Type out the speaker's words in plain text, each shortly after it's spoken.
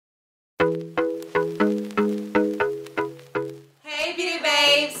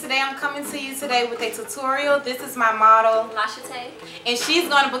I'm coming to you today with a tutorial. This is my model, Lasha Tay, and she's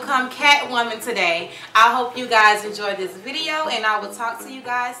going to become Catwoman today. I hope you guys enjoy this video, and I will talk to you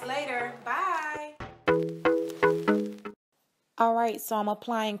guys later. Bye. Alright, so I'm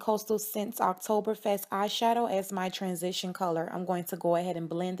applying Coastal Scents Oktoberfest eyeshadow as my transition color. I'm going to go ahead and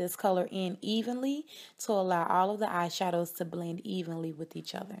blend this color in evenly to allow all of the eyeshadows to blend evenly with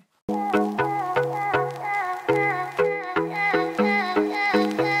each other.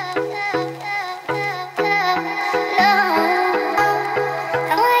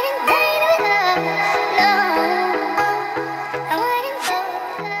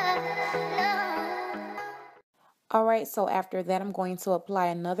 Alright, so after that I'm going to apply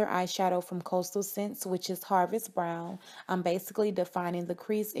another eyeshadow from Coastal Scents, which is Harvest Brown. I'm basically defining the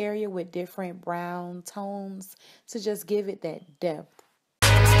crease area with different brown tones to just give it that depth.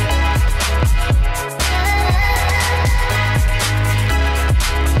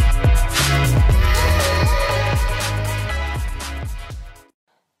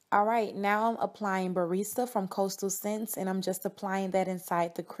 Alright, now I'm applying Barista from Coastal Scents, and I'm just applying that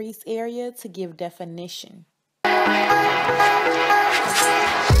inside the crease area to give definition.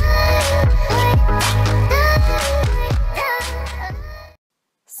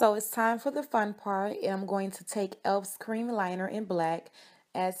 So it's time for the fun part, and I'm going to take e.l.f.'s Cream Liner in black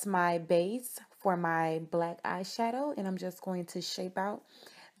as my base for my black eyeshadow, and I'm just going to shape out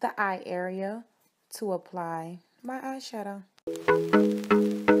the eye area to apply my eyeshadow.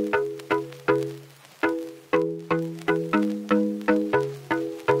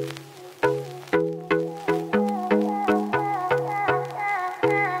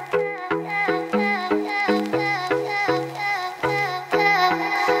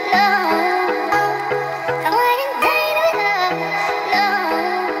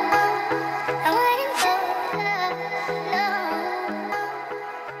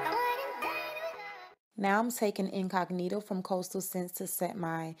 Now I'm taking Incognito from Coastal Scents to set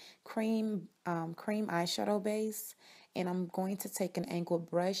my cream eyeshadow base, and I'm going to take an angled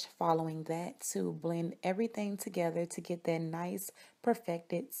brush following that to blend everything together to get that nice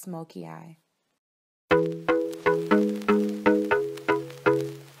perfected smoky eye.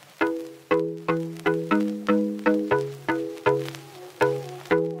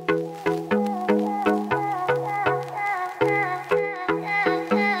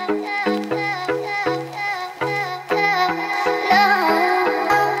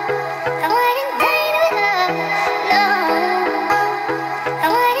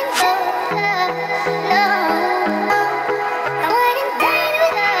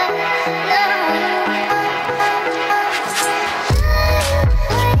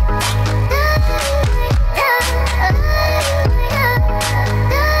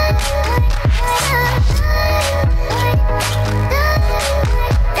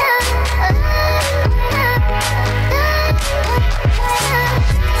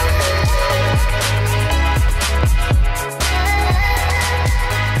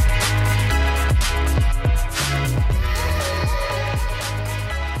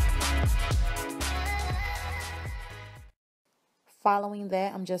 Following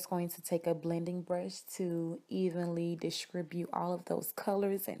that, I'm just going to take a blending brush to evenly distribute all of those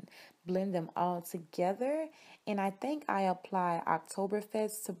colors and blend them all together. And I think I apply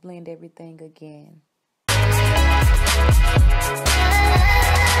Oktoberfest to blend everything again.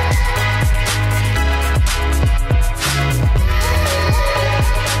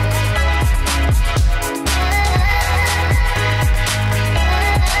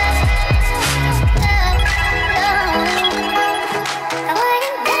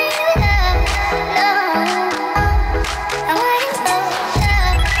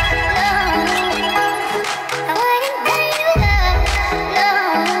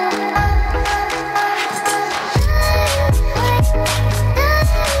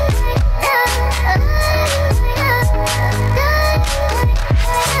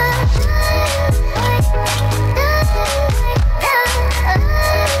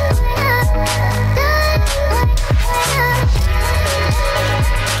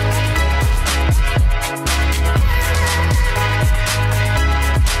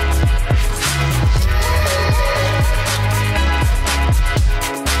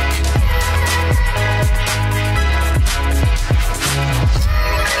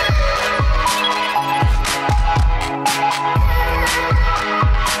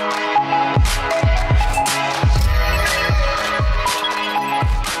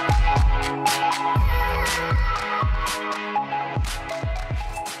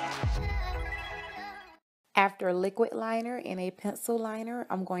 After a liquid liner and a pencil liner,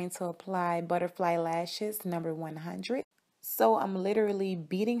 I'm going to apply Butterfly Lashes number 100. So I'm literally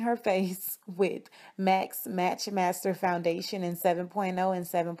beating her face with MAC's Match Master Foundation in 7.0 and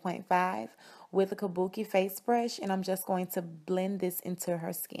 7.5 with a Kabuki face brush, and I'm just going to blend this into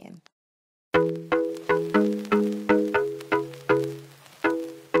her skin.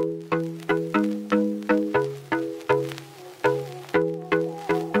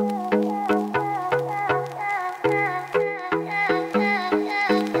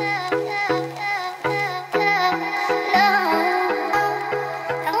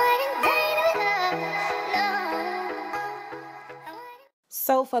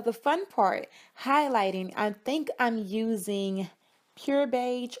 So for the fun part, highlighting, I think I'm using pure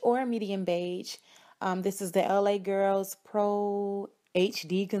beige or medium beige. This is the LA Girls Pro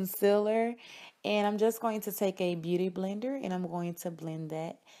HD Concealer. And I'm just going to take a beauty blender and I'm going to blend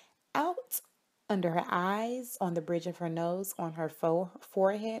that out under her eyes, on the bridge of her nose, on her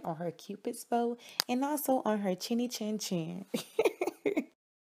forehead, on her cupid's bow, and also on her chinny chin chin.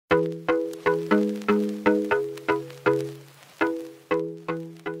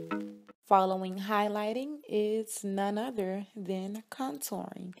 Following highlighting is none other than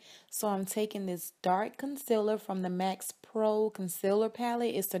contouring. So I'm taking this dark concealer from the MAC's Pro Concealer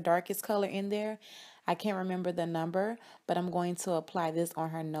Palette. It's the darkest color in there. I can't remember the number, but I'm going to apply this on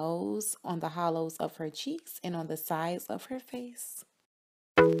her nose, on the hollows of her cheeks, and on the sides of her face.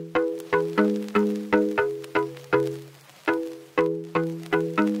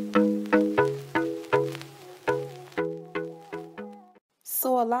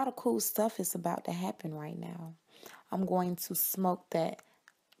 So a lot of cool stuff is about to happen right now. I'm going to smoke that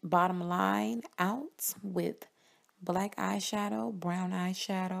bottom line out with black eyeshadow, brown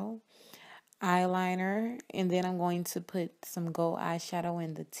eyeshadow, eyeliner, and then I'm going to put some gold eyeshadow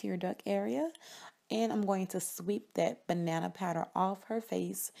in the tear duct area. And I'm going to sweep that banana powder off her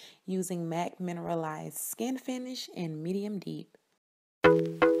face using MAC Mineralized Skin Finish in Medium Deep.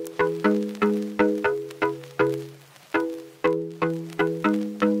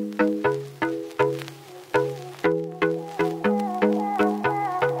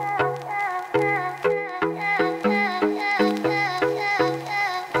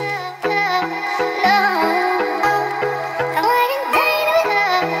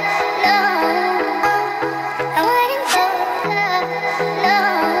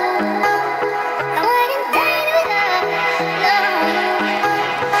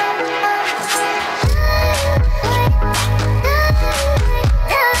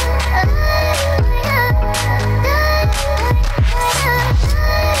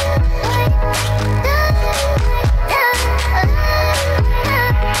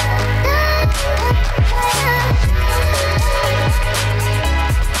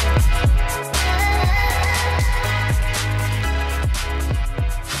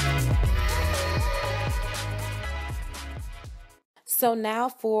 So now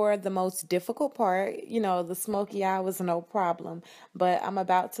for the most difficult part, the smoky eye was no problem, but I'm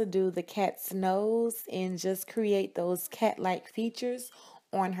about to do the cat's nose and just create those cat-like features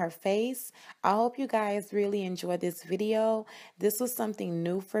on her face. I hope you guys really enjoyed this video. This was something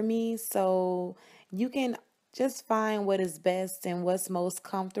new for me, so you can just find what is best and what's most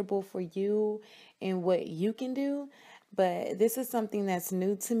comfortable for you and what you can do. But this is something that's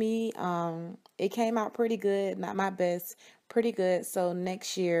new to me. It came out pretty good, not my best, pretty good. So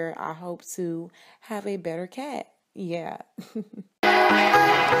next year, I hope to have a better cat. Yeah.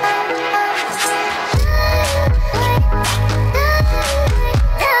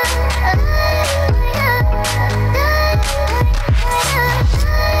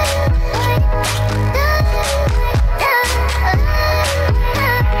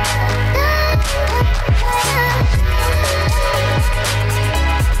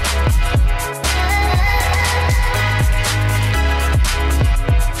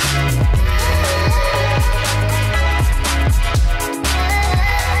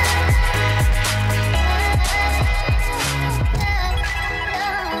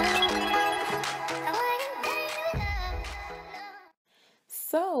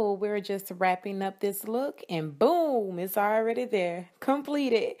 So we're just wrapping up this look and boom, it's already there,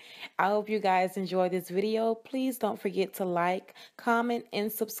 completed. I hope you guys enjoyed this video. Please don't forget to like, comment,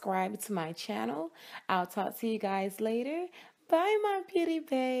 and subscribe to my channel. I'll talk to you guys later. Bye, my beauty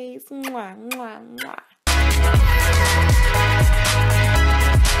babes. Mwah, mwah, mwah.